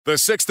The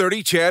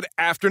 6:30 CHED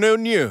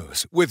Afternoon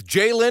News with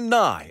Jaylen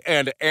Nye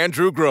and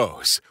Andrew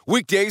Gross.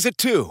 Weekdays at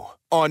 2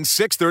 on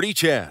 6:30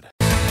 CHED.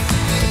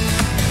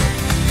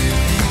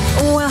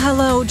 Well,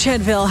 hello,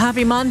 Chedville.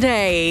 Happy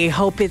Monday.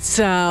 Hope it's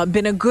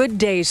been a good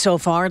day so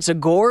far. It's a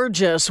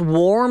gorgeous,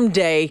 warm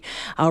day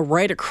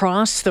right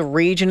across the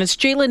region. It's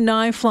Jaylen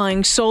Nye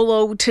flying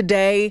solo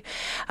today.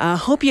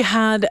 Hope you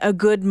had a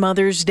good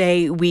Mother's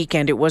Day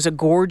weekend. It was a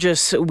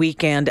gorgeous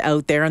weekend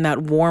out there, and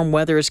that warm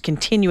weather is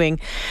continuing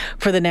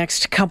for the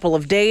next couple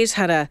of days.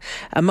 Had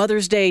a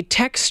Mother's Day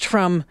text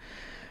from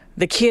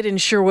the kid in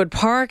Sherwood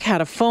Park,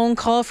 had a phone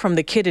call from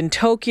the kid in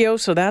Tokyo,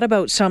 so that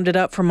about summed it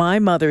up for my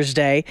Mother's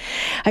Day.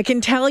 I can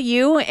tell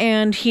you,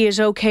 and he is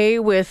okay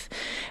with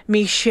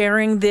me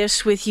sharing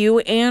this with you,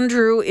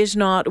 Andrew is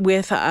not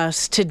with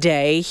us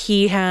today.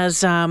 He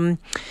has...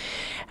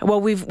 Well,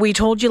 we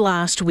told you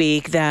last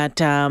week that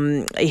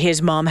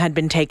his mom had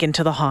been taken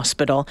to the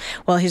hospital.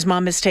 Well, his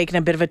mom has taken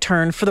a bit of a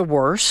turn for the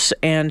worse,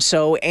 and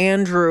so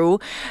Andrew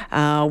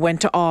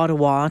went to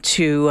Ottawa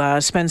to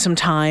spend some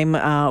time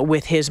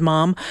with his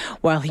mom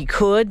while he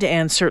could,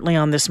 and certainly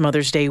on this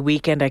Mother's Day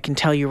weekend, I can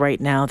tell you right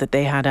now that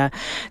they've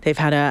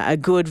had a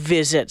good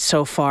visit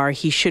so far.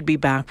 He should be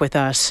back with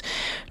us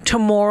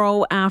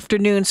tomorrow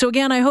afternoon. So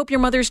again, I hope your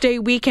Mother's Day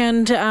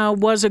weekend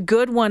was a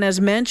good one. As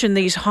mentioned,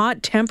 these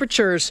hot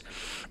temperatures.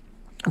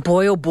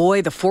 Boy, oh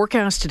boy, the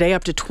forecast today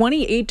up to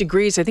 28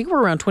 degrees. I think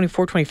we're around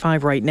 24,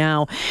 25 right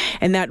now.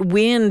 And that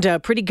wind,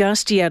 pretty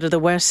gusty out of the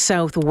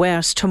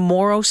west-southwest.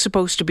 Tomorrow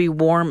supposed to be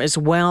warm as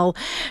well.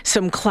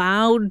 Some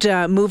cloud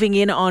moving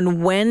in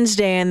on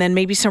Wednesday and then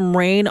maybe some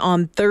rain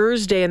on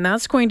Thursday. And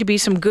that's going to be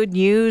some good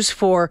news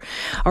for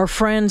our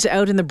friends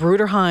out in the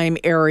Bruderheim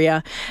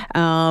area.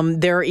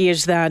 There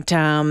is that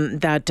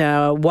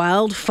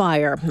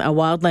wildfire, a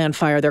wildland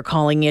fire they're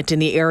calling it, in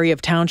the area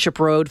of Township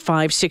Road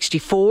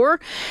 564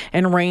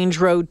 and Range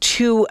Road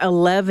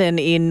 211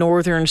 in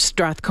northern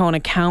Strathcona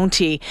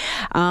County.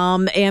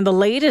 And the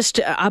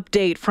latest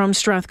update from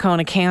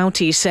Strathcona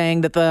County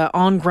saying that the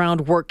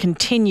on-ground work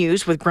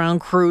continues with ground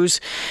crews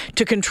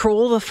to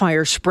control the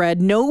fire spread.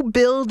 No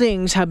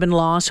buildings have been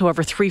lost.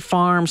 However, 3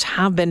 farms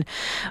have been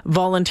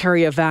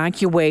voluntarily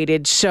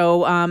evacuated.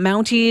 So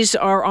Mounties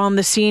are on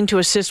the scene to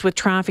assist with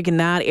traffic in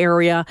that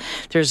area.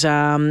 There's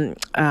a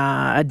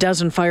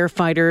dozen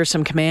firefighters,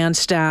 some command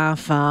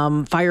staff,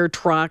 fire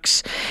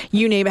trucks,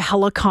 you name it,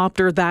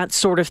 helicopter, that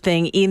sort of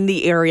thing in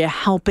the area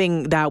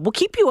helping that. We'll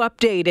keep you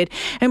updated,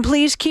 and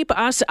please keep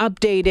us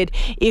updated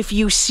if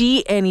you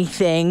see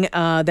anything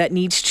that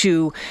needs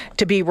to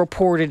be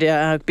reported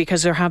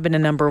because there have been a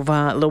number of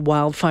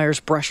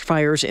wildfires, brush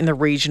fires in the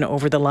region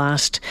over the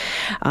last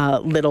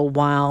little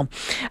while.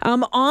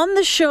 On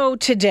the show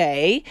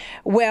today,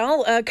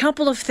 well, a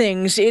couple of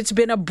things. It's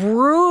been a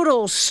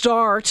brutal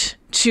start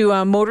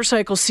to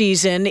motorcycle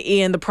season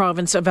in the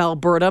province of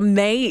Alberta.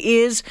 May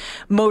is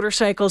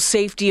Motorcycle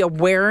Safety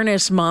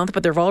Awareness Month,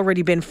 but there have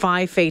already been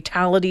 5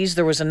 fatalities.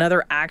 There was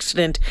another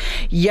accident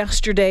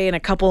yesterday and a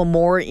couple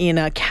more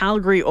in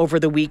Calgary over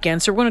the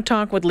weekend. So we're going to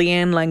talk with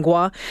Leanne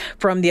Langlois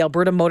from the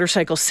Alberta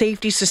Motorcycle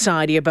Safety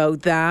Society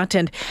about that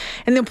and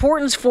the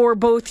importance for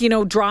both,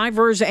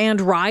 drivers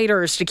and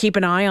riders to keep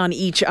an eye on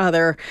each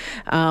other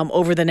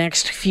over the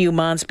next few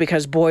months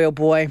because, boy, oh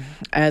boy,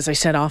 as I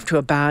said, off to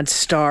a bad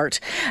start.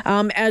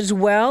 As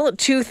well,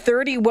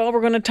 2:30,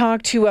 we're going to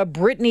talk to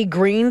Brittany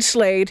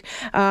Greenslade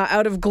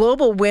out of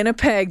Global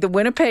Winnipeg. The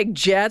Winnipeg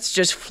Jets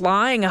just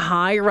flying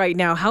high right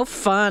now. How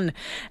fun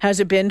has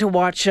it been to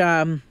watch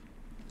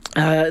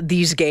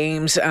these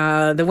games?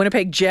 The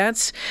Winnipeg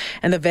Jets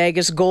and the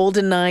Vegas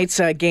Golden Knights.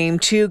 Game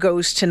 2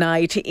 goes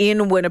tonight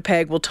in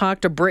Winnipeg. We'll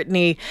talk to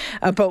Brittany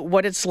about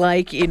what it's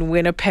like in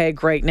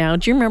Winnipeg right now.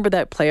 Do you remember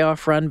that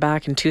playoff run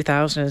back in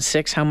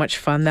 2006? How much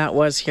fun that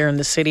was here in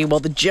the city? Well,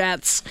 the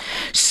Jets,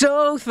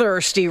 so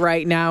thirsty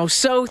right now,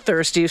 so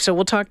thirsty. So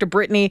we'll talk to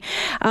Brittany.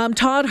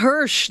 Todd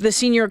Hirsch, the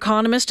senior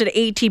economist at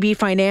ATB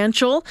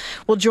Financial,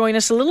 will join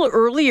us a little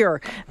earlier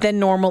than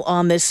normal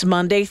on this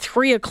Monday,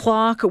 3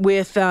 o'clock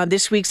with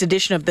this week's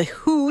edition of The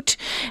Hoot,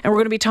 and we're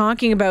going to be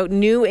talking about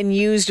new and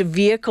used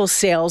vehicle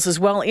sales as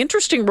well.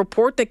 Interesting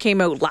report that came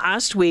out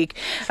last week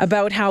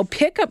about how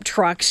pickup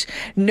trucks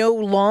no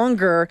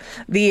longer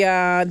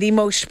the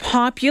most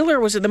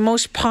popular, was it the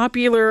most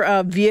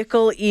popular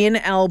vehicle in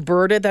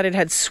Alberta, that it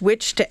had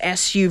switched to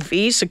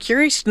SUV. So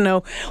curious to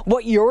know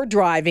what you're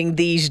driving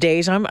these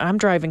days. I'm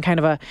driving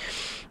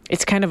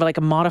it's kind of like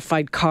a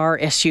modified car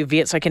SUV.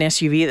 It's like an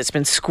SUV that's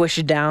been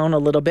squished down a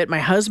little bit. My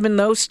husband,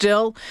 though,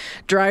 still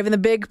driving the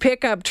big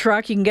pickup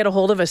truck. You can get a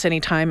hold of us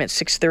anytime at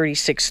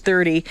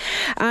 6:30.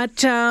 At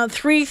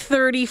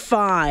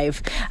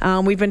 3:35,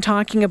 we've been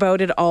talking about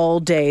it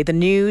all day. The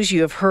news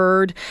you have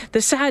heard,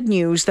 the sad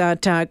news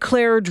that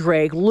Claire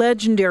Drake,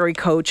 legendary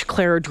coach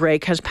Claire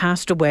Drake, has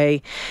passed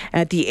away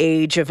at the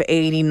age of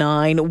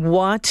 89.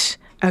 What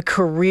a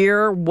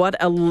career, what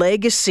a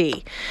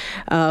legacy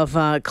of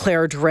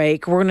Claire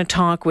Drake. We're going to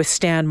talk with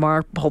Stan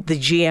Marple, the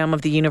GM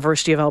of the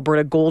University of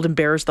Alberta Golden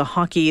Bears,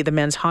 the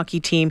men's hockey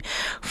team,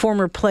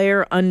 former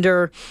player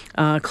under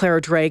Claire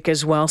Drake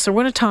as well. So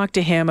we're going to talk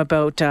to him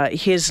about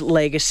his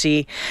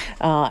legacy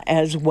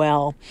as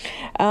well.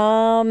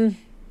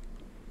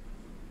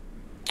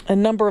 A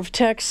number of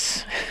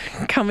texts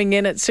coming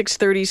in at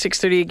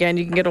 6:30 again.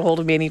 You can get a hold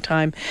of me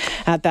anytime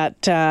at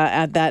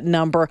that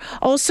number.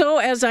 Also,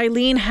 as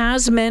Eileen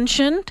has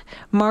mentioned,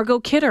 Margot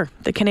Kidder,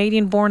 the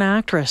Canadian-born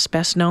actress,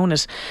 best known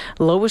as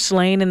Lois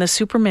Lane in the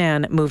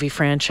Superman movie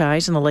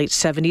franchise in the late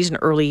 70s and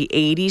early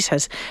 80s,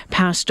 has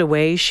passed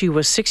away. She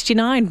was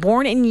 69,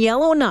 born in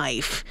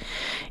Yellowknife.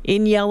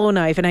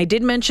 And I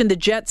did mention the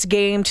Jets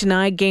game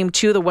tonight, Game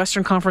 2, the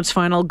Western Conference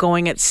Final,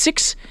 going at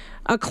 6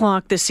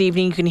 o'clock this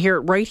evening. You can hear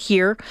it right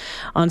here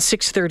on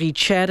 6:30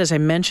 CHED. As I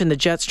mentioned, the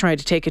Jets tried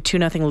to take a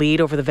 2-0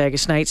 lead over the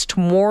Vegas Knights.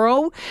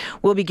 Tomorrow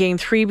will be Game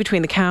 3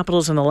 between the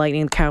Capitals and the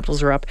Lightning. The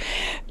Capitals are up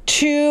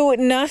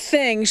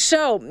 2-0.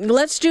 So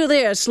let's do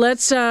this.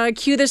 Let's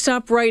cue this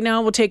up right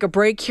now. We'll take a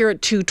break here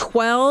at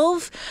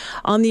 2:12.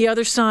 On the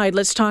other side,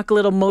 let's talk a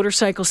little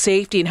motorcycle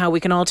safety and how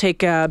we can all take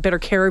better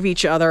care of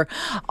each other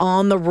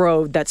on the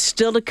road. That's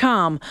still to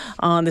come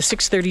on the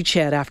 6:30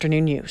 CHED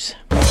Afternoon News.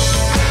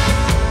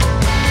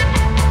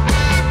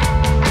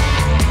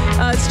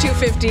 It's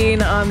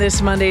 2:15 on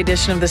this Monday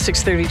edition of the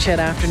 6:30 CHED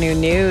Afternoon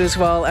News.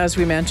 Well, as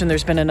we mentioned,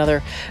 there's been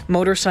another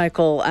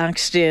motorcycle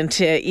accident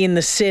in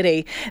the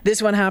city.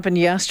 This one happened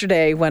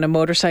yesterday when a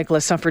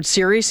motorcyclist suffered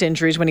serious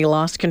injuries when he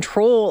lost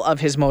control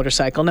of his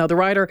motorcycle. Now, the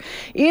rider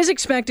is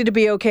expected to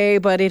be okay,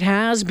 but it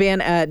has been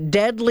a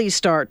deadly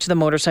start to the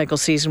motorcycle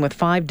season with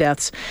 5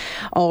 deaths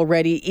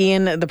already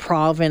in the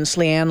province.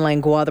 Leanne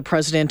Langlois, the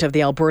president of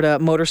the Alberta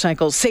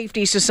Motorcycle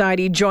Safety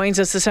Society, joins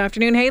us this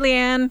afternoon. Hey,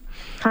 Leanne.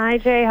 Hi,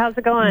 Jay. How's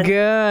it going?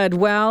 Good.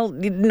 Well,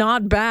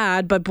 not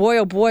bad, but boy,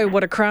 oh boy,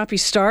 what a crappy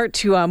start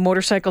to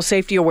Motorcycle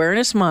Safety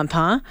Awareness Month,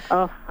 huh?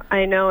 Oh,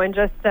 I know. And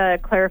just a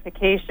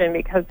clarification,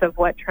 because of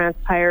what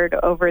transpired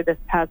over this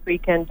past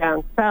weekend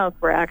down south,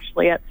 we're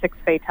actually at 6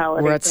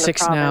 fatalities. We're at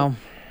 6 now.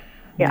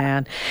 Yeah.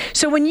 Man.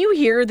 So when you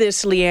hear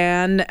this,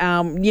 Leanne,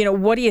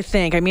 what do you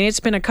think? I mean,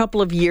 it's been a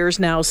couple of years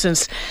now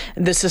since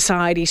the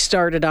society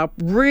started up,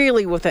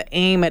 really with an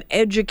aim at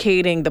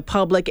educating the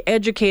public,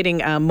 educating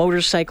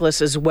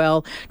motorcyclists as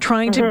well,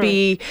 trying to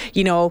be,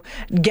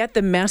 get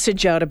the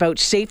message out about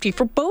safety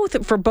for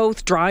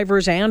both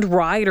drivers and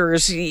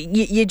riders.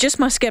 You just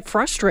must get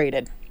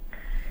frustrated.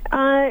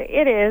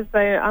 It is.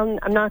 I'm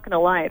not going to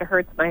lie. It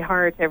hurts my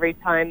heart every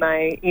time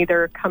I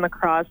either come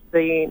across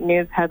the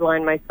news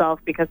headline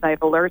myself because I have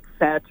alerts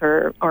set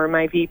or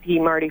my VP,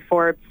 Marty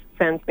Forbes,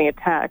 sends me a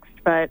text.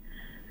 But,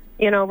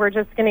 we're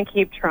just going to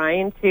keep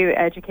trying to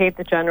educate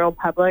the general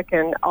public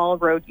and all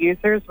road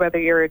users, whether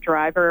you're a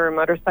driver or a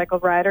motorcycle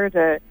rider,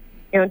 to,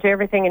 do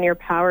everything in your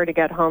power to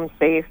get home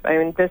safe. I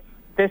mean,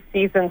 this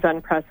season's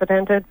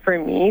unprecedented for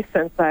me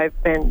since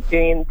I've been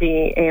doing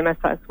the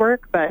AMSS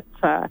work, but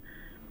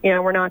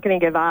we're not going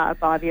to give up.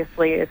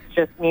 Obviously, it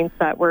just means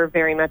that we're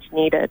very much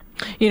needed.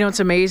 It's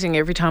amazing.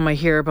 Every time I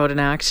hear about an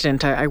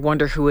accident, I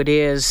wonder who it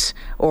is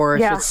or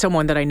if it's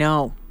someone that I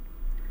know.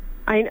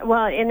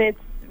 And it's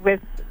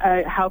with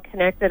how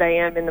connected I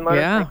am in the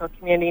motorcycle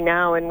community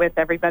now, and with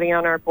everybody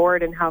on our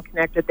board and how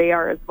connected they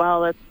are as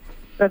well. It's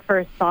the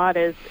first thought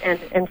is,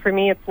 and for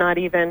me, it's not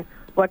even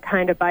what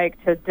kind of bike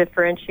to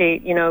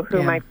differentiate,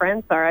 who my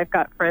friends are. I've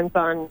got friends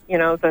on,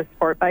 the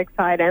sport bike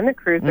side and the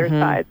cruiser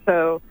side.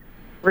 So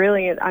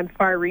really, I'm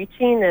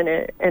far-reaching, and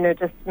it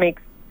just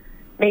makes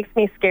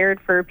me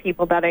scared for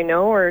people that I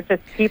know or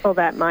just people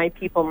that my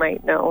people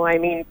might know. I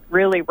mean,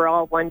 really, we're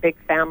all one big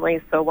family,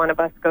 so one of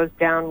us goes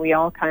down, we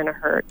all kind of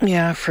hurt.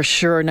 Yeah, for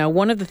sure. Now,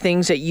 one of the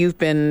things that you've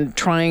been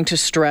trying to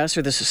stress,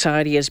 or the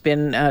society has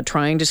been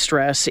trying to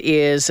stress,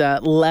 is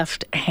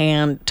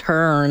left-hand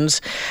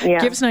turns. Yeah.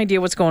 Give us an idea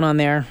what's going on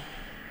there.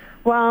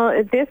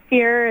 Well, this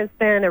year has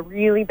been a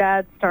really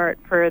bad start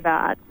for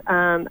that.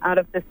 Out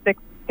of the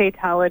 6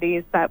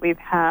 fatalities that we've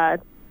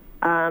had,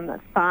 4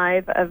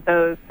 of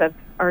those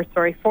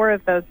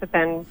have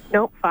been,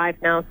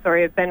 5 now,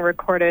 have been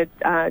recorded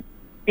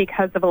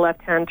because of a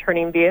left-hand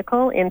turning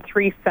vehicle in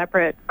 3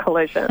 separate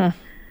collisions.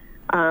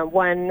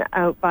 One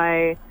out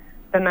by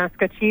the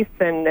Mascoutchee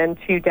and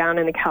 2 down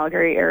in the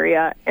Calgary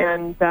area.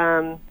 And,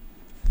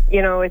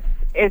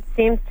 it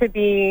seems to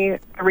be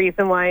the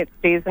reason why it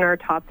stays in our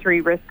top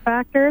 3 risk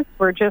factors.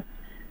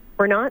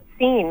 We're not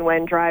seen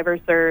when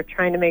drivers are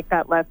trying to make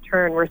that left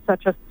turn. We're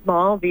such a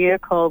small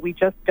vehicle. We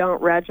just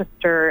don't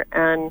register.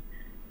 And,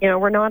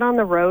 we're not on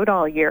the road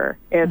all year.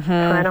 It's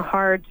kind of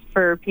hard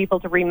for people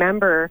to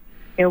remember.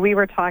 We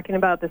were talking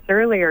about this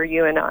earlier,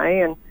 you and I,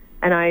 and,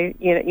 And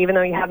even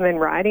though you haven't been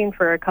riding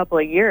for a couple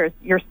of years,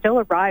 you're still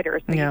a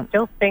rider, so you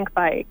still think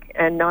bike,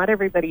 and not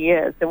everybody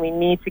is, and we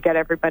need to get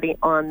everybody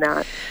on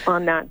that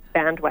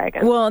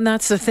bandwagon. Well, and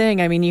that's the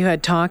thing. I mean, you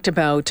had talked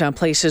about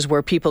places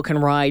where people can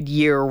ride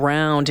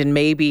year-round, and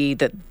maybe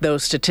that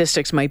those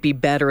statistics might be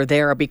better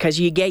there because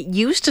you get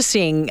used to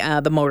seeing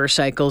the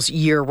motorcycles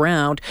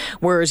year-round,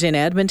 whereas in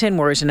Edmonton,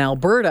 whereas in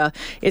Alberta,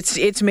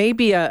 it's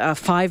maybe a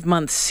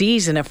 5-month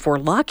season if we're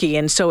lucky,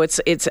 and so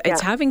it's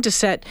having to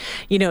set,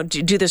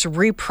 do this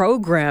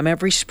reprogram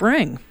every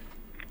spring.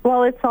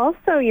 Well, it's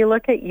also, you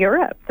look at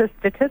Europe. The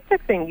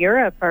statistics in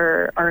Europe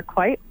are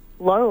quite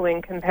low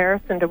in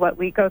comparison to what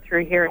we go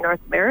through here in North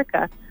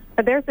America.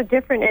 But there's a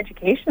different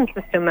education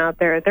system out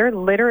there. They're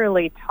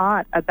literally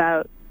taught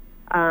about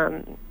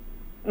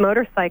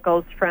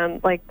motorcycles from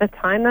like the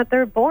time that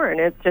they're born.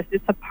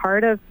 It's a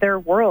part of their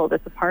world.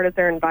 It's a part of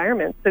their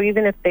environment. So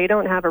even if they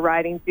don't have a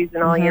riding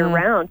season all year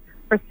round,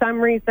 for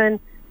some reason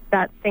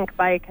that Think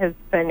Bike has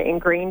been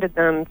ingrained in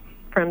them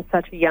from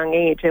such a young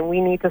age, and we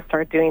need to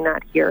start doing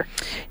that here.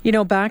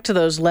 Back to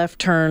those left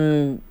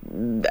turn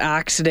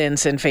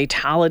accidents and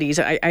fatalities,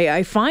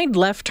 I find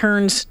left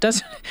turns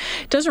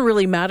doesn't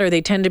really matter. They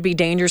tend to be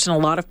dangerous, and a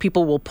lot of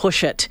people will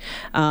push it.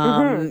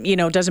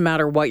 It doesn't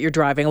matter what you're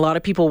driving. A lot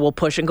of people will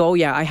push and go, oh,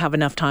 yeah, I have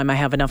enough time,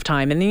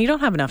 and then you don't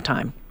have enough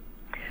time.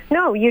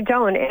 No, you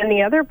don't. And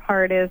the other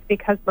part is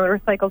because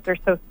motorcycles are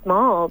so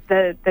small,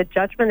 the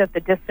judgment of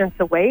the distance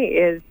away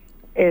is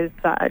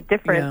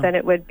different than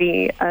it would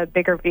be a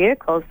bigger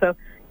vehicle. So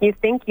you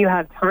think you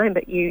have time,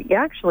 but you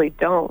actually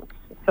don't.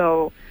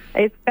 So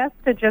it's best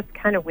to just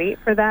kind of wait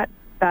for that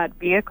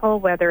vehicle,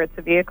 whether it's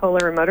a vehicle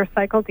or a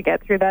motorcycle, to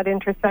get through that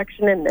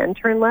intersection and then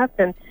turn left.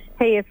 And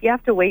hey, if you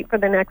have to wait for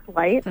the next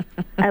light,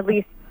 at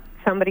least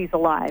somebody's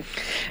alive.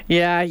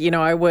 Yeah,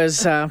 I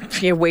was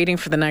waiting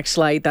for the next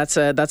light. That's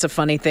a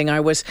funny thing.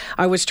 I was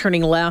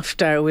turning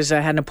left. I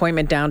had an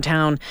appointment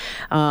downtown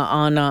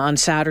on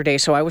Saturday,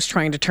 so I was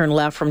trying to turn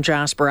left from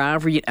Jasper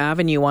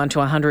Avenue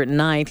onto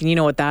 109th, and you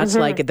know what that's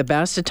like at the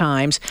best of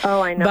times.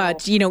 Oh, I know.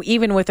 But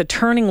even with a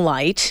turning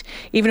light,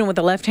 even with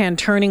the left-hand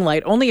turning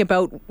light, only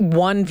about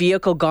one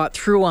vehicle got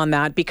through on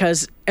that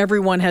because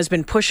everyone has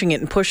been pushing it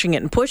and pushing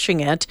it and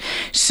pushing it.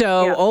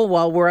 So,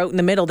 we're out in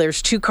the middle.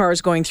 There's 2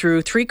 cars going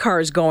through, 3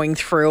 cars going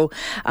through.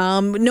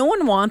 No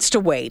one wants to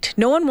wait.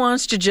 No one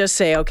wants to just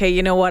say, okay,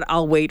 you know what,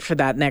 I'll wait for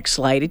that next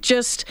light. It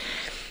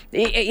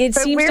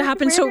seems to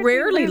happen so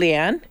rarely,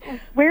 Leanne.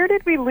 Where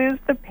did we lose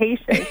the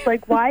patience?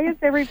 Like, why is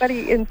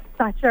everybody in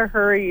such a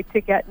hurry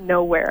to get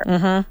nowhere?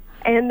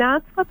 And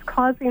that's what's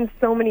causing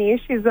so many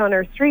issues on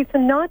our streets,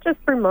 and not just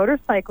for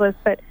motorcyclists,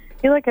 but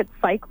you look at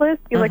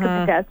cyclists, you look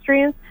at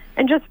pedestrians,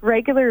 and just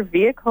regular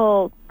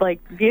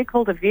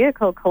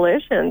vehicle-to-vehicle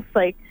collisions.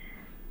 Like,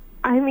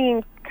 I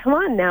mean, come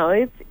on now.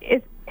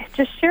 It's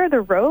just share the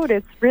road.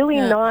 It's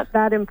really not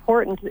that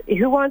important.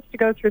 Who wants to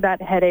go through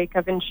that headache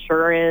of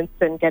insurance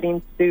and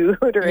getting sued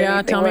or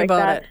anything tell me like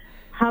about that? it.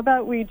 How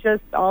about we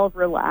just all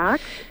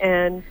relax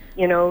and,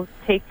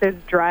 take this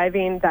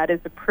driving that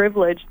is a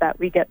privilege that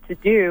we get to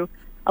do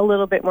a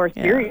little bit more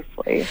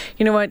seriously.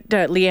 You know what,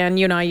 Leanne,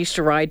 you and I used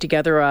to ride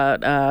together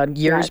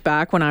years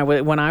back when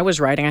I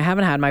was riding. I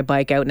haven't had my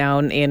bike out now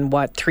in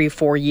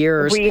 3-4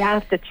 years. We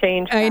have to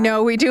change that. I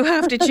know, we do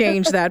have to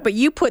change that. But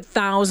you put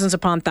thousands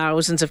upon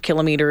thousands of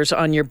kilometers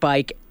on your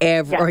bike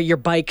or your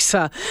bikes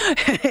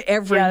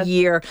every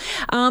year.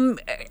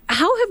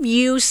 How have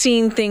you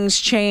seen things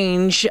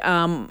change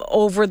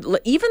over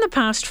even the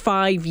past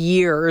 5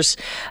 years?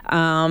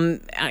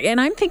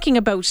 And I'm thinking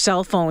about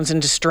cell phones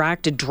and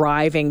distracted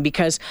driving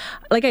because,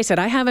 like I said,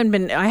 I haven't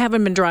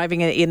been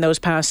driving in those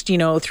past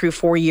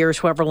 3-4 years,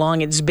 however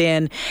long it's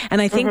been,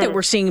 and I think that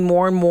we're seeing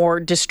more and more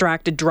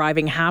distracted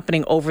driving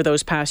happening over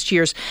those past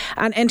years.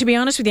 And to be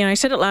honest with you, and I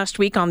said it last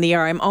week on the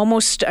air, I'm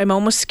almost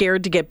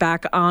scared to get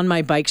back on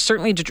my bike,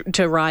 certainly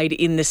to ride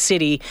in the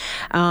city,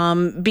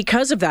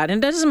 because of that.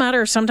 And it doesn't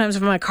matter sometimes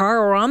if I'm in my car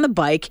or on the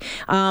bike.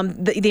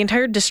 The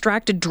entire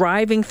distracted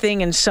driving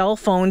thing and cell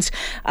phones,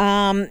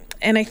 and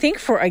I think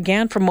for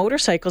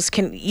motorcycles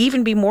can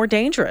even be more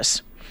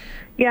dangerous.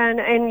 Yeah,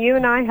 and you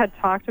and I had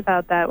talked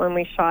about that when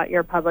we shot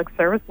your public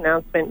service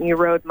announcement and you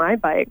rode my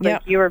bike.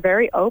 Like, you were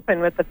very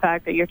open with the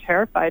fact that you're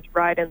terrified to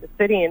ride in the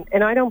city,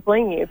 and I don't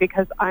blame you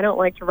because I don't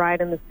like to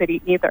ride in the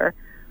city either.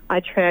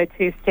 I try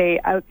to stay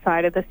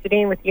outside of the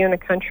city, and with you in the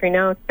country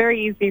now, it's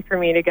very easy for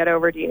me to get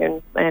over to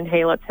you and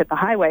hey, let's hit the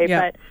highway.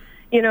 But,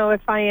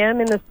 if I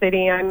am in the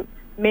city, I'm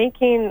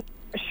making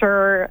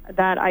sure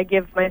that I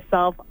give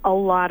myself a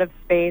lot of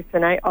space,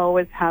 and I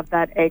always have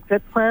that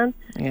exit plan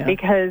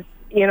because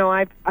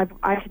I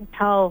can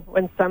tell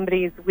when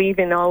somebody's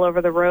weaving all over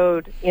the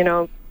road.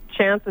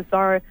 Chances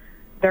are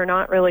they're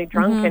not really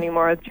drunk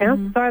anymore.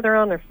 Chances are they're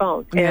on their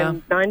phone.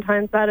 And 9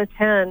 times out of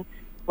 10,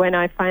 when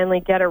I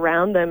finally get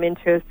around them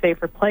into a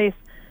safer place,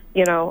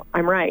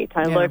 I'm right.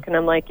 I look and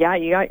I'm like, yeah,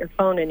 you got your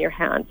phone in your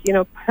hand.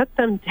 Put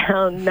them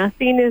down.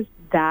 Nothing is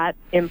that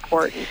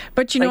important.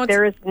 But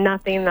there is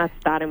nothing that's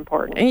that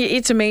important.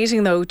 It's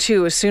amazing though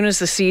too. As soon as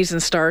the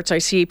season starts, I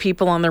see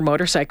people on their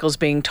motorcycles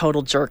being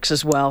total jerks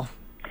as well.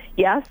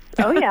 Yes.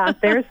 Oh, yeah.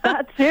 There's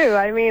that, too.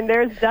 I mean,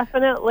 there's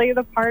definitely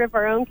the part of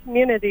our own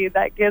community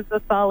that gives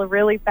us all a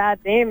really bad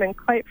name. And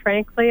quite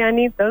frankly, I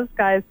need those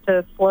guys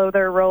to slow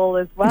their roll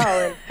as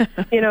well.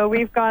 And,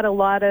 we've got a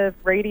lot of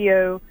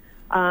radio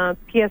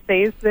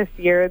PSAs this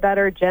year that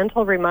are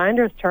gentle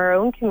reminders to our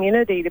own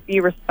community to be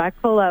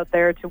respectful out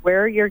there, to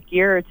wear your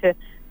gear, to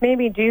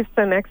maybe do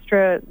some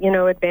extra,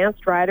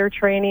 advanced rider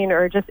training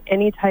or just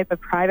any type of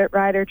private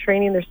rider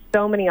training. There's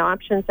so many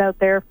options out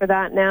there for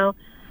that now.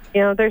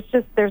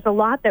 There's a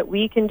lot that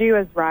we can do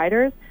as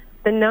riders.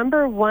 The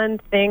number one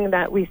thing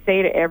that we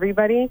say to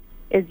everybody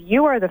is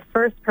you are the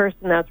first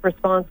person that's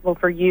responsible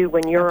for you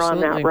when you're on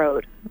that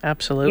road.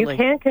 Absolutely. You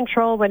can't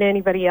control what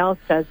anybody else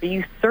does, but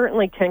you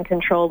certainly can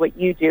control what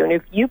you do. And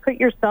if you put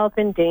yourself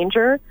in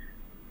danger,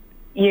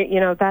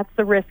 that's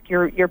the risk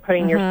you're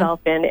putting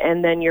yourself in,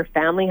 and then your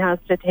family has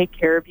to take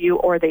care of you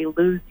or they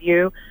lose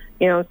you.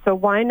 So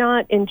why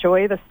not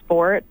enjoy the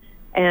sport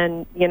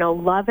and,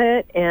 love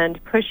it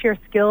and push your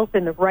skills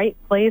in the right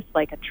place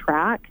like a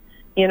track?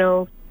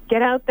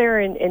 Get out there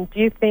and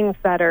do things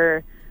that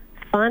are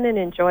fun and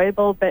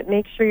enjoyable, but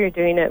make sure you're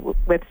doing it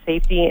with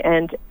safety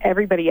and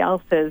everybody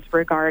else's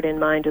regard in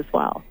mind as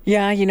well.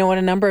 Yeah,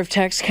 a number of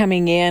texts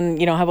coming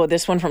in, how about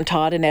this one from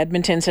Todd in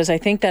Edmonton says, I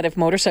think that if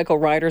motorcycle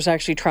riders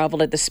actually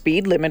traveled at the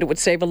speed limit, it would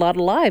save a lot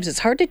of lives. It's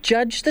hard to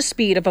judge the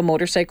speed of a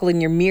motorcycle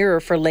in your mirror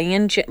for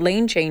lane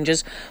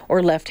changes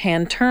or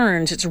left-hand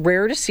turns. It's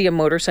rare to see a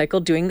motorcycle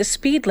doing the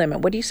speed limit.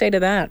 What do you say to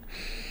that?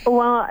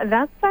 Well,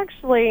 that's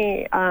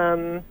actually,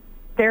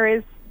 there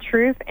is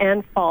truth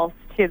and false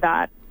to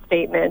that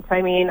statement.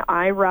 I mean,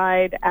 I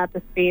ride at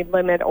the speed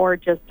limit or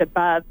just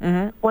above.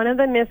 One of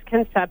the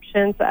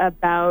misconceptions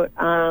about,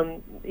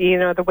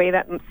 the way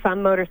that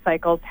some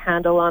motorcycles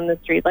handle on the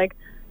street,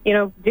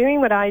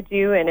 doing what I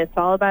do, and it's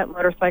all about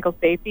motorcycle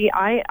safety,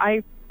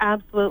 I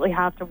absolutely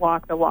have to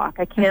walk the walk.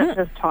 I can't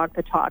just talk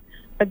the talk.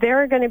 But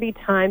there are going to be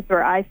times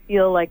where I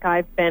feel like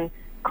I've been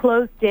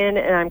closed in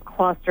and I'm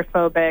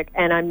claustrophobic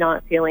and I'm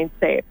not feeling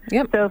safe.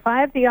 Yep. So if I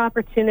have the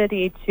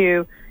opportunity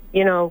to,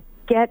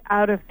 get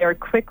out of there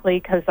quickly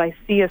because I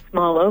see a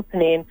small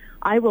opening,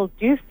 I will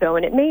do so.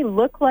 And it may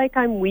look like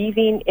I'm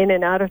weaving in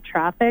and out of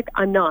traffic.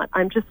 I'm not.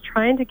 I'm just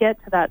trying to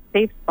get to that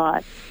safe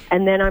spot.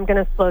 And then I'm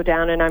going to slow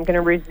down and I'm going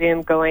to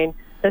resume going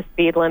the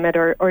speed limit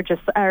or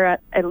at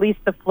least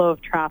the flow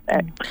of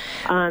traffic.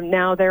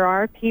 Now, there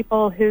are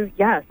people who,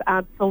 yes,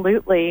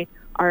 absolutely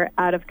are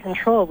out of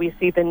control. We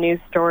see the news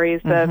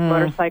stories of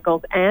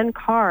motorcycles and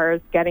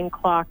cars getting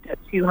clocked at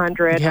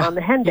 200 on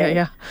the Henday.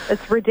 Yeah.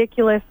 It's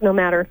ridiculous no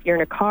matter if you're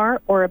in a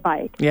car or a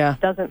bike. Yeah.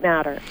 It doesn't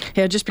matter.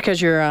 Yeah, just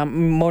because your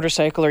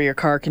motorcycle or your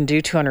car can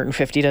do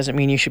 250 doesn't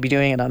mean you should be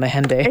doing it on the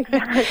Henday.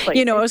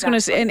 Exactly. I was going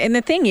to say, and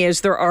the thing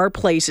is, there are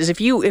places, if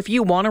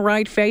you want to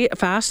ride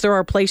fast, there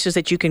are places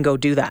that you can go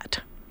do that.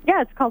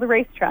 Yeah, it's called a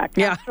racetrack,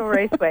 National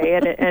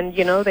Raceway, and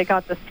they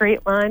got the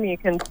straight line. You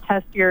can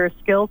test your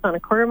skills on a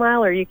quarter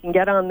mile, or you can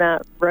get on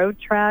that road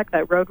track,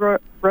 that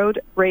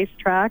road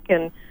racetrack,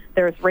 and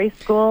there's race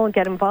school and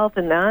get involved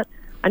in that.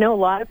 I know a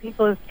lot of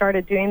people have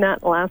started doing that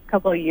in the last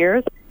couple of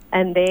years,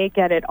 and they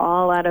get it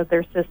all out of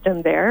their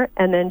system there,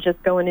 and then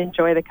just go and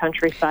enjoy the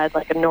countryside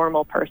like a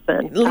normal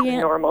person at a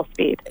normal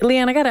speed.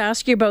 Leanne, I got to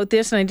ask you about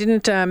this, and I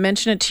didn't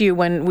mention it to you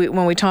when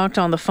we talked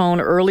on the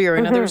phone earlier.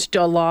 I know there's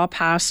a law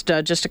passed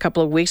just a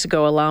couple of weeks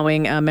ago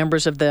allowing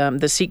members of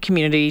the Sikh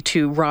community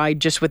to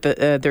ride just with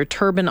their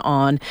turban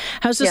on.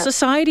 Has the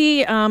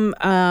society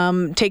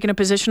taken a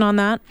position on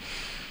that?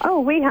 Oh,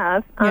 we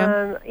have.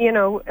 Yeah.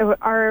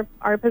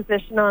 Our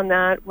position on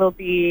that will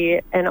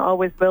be, and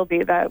always will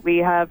be, that we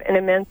have an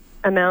immense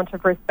amount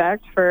of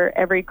respect for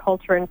every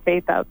culture and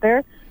faith out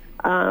there.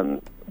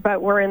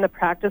 But we're in the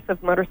practice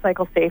of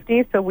motorcycle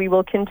safety, so we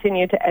will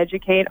continue to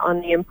educate on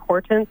the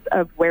importance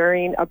of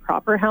wearing a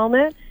proper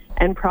helmet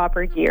and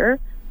proper gear,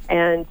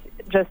 and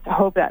just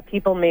hope that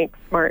people make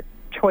smart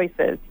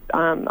choices.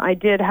 I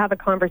did have a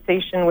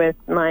conversation with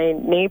my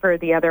neighbor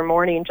the other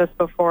morning just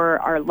before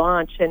our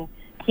launch, and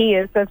he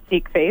is of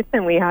Sikh faith,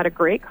 and we had a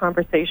great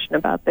conversation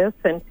about this,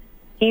 and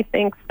he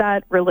thinks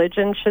that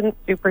religion shouldn't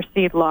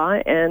supersede law,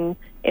 and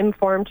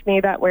informed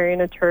me that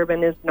wearing a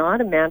turban is not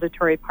a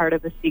mandatory part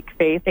of the Sikh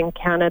faith. In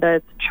Canada,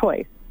 it's a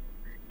choice,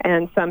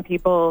 and some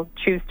people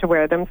choose to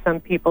wear them, some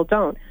people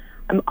don't.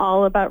 I'm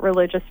all about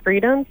religious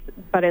freedoms,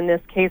 but in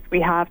this case, we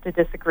have to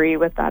disagree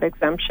with that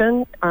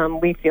exemption.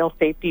 We feel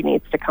safety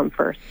needs to come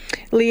first.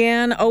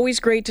 Leanne, always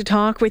great to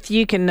talk with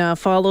you. You can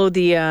follow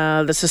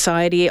the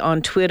Society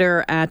on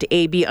Twitter at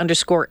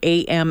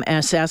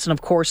AB_AMSS. And of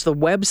course, the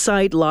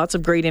website, lots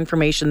of great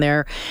information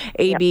there,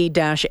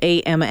 ab-amss.org.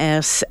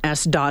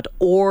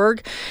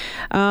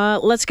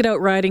 Let's get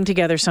out riding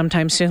together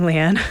sometime soon,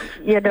 Leanne.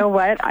 You know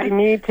what? I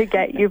need to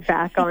get you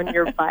back on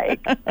your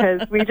bike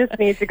because we just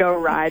need to go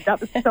ride. That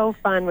was so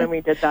fun when we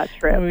did that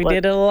trip. We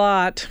did a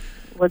lot.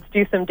 Let's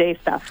do some day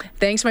stuff.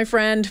 Thanks, my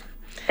friend.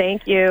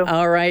 Thank you.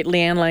 All right,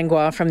 Leanne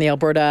Langlois from the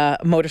Alberta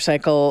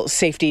Motorcycle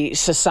Safety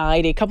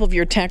Society. A couple of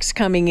your texts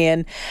coming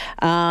in.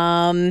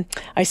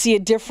 I see a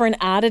different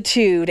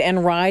attitude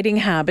and riding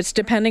habits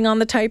depending on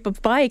the type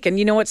of bike. And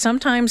you know what?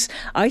 Sometimes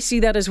I see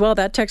that as well.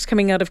 That text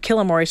coming out of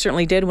Killamore, I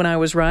certainly did when I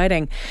was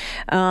riding.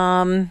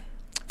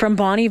 From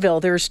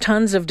Bonnyville, there's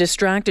tons of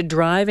distracted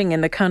driving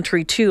in the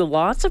country too.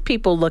 Lots of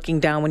people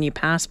looking down when you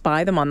pass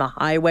by them on the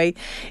highway.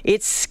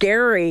 It's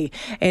scary.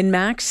 And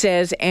Max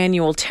says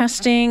annual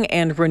testing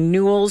and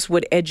renewals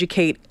would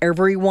educate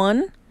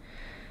everyone.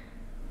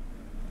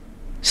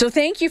 So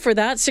thank you for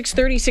that.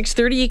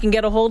 630. You can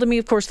get a hold of me.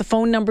 Of course, the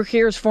phone number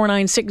here is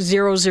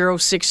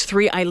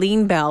 496-0063.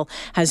 Eileen Bell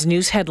has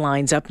news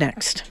headlines up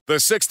next. The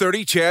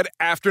 6:30 CHED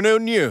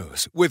Afternoon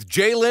News with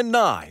Jaylen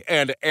Nye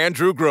and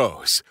Andrew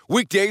Gross.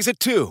 Weekdays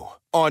at 2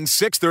 on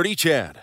 6:30 CHED.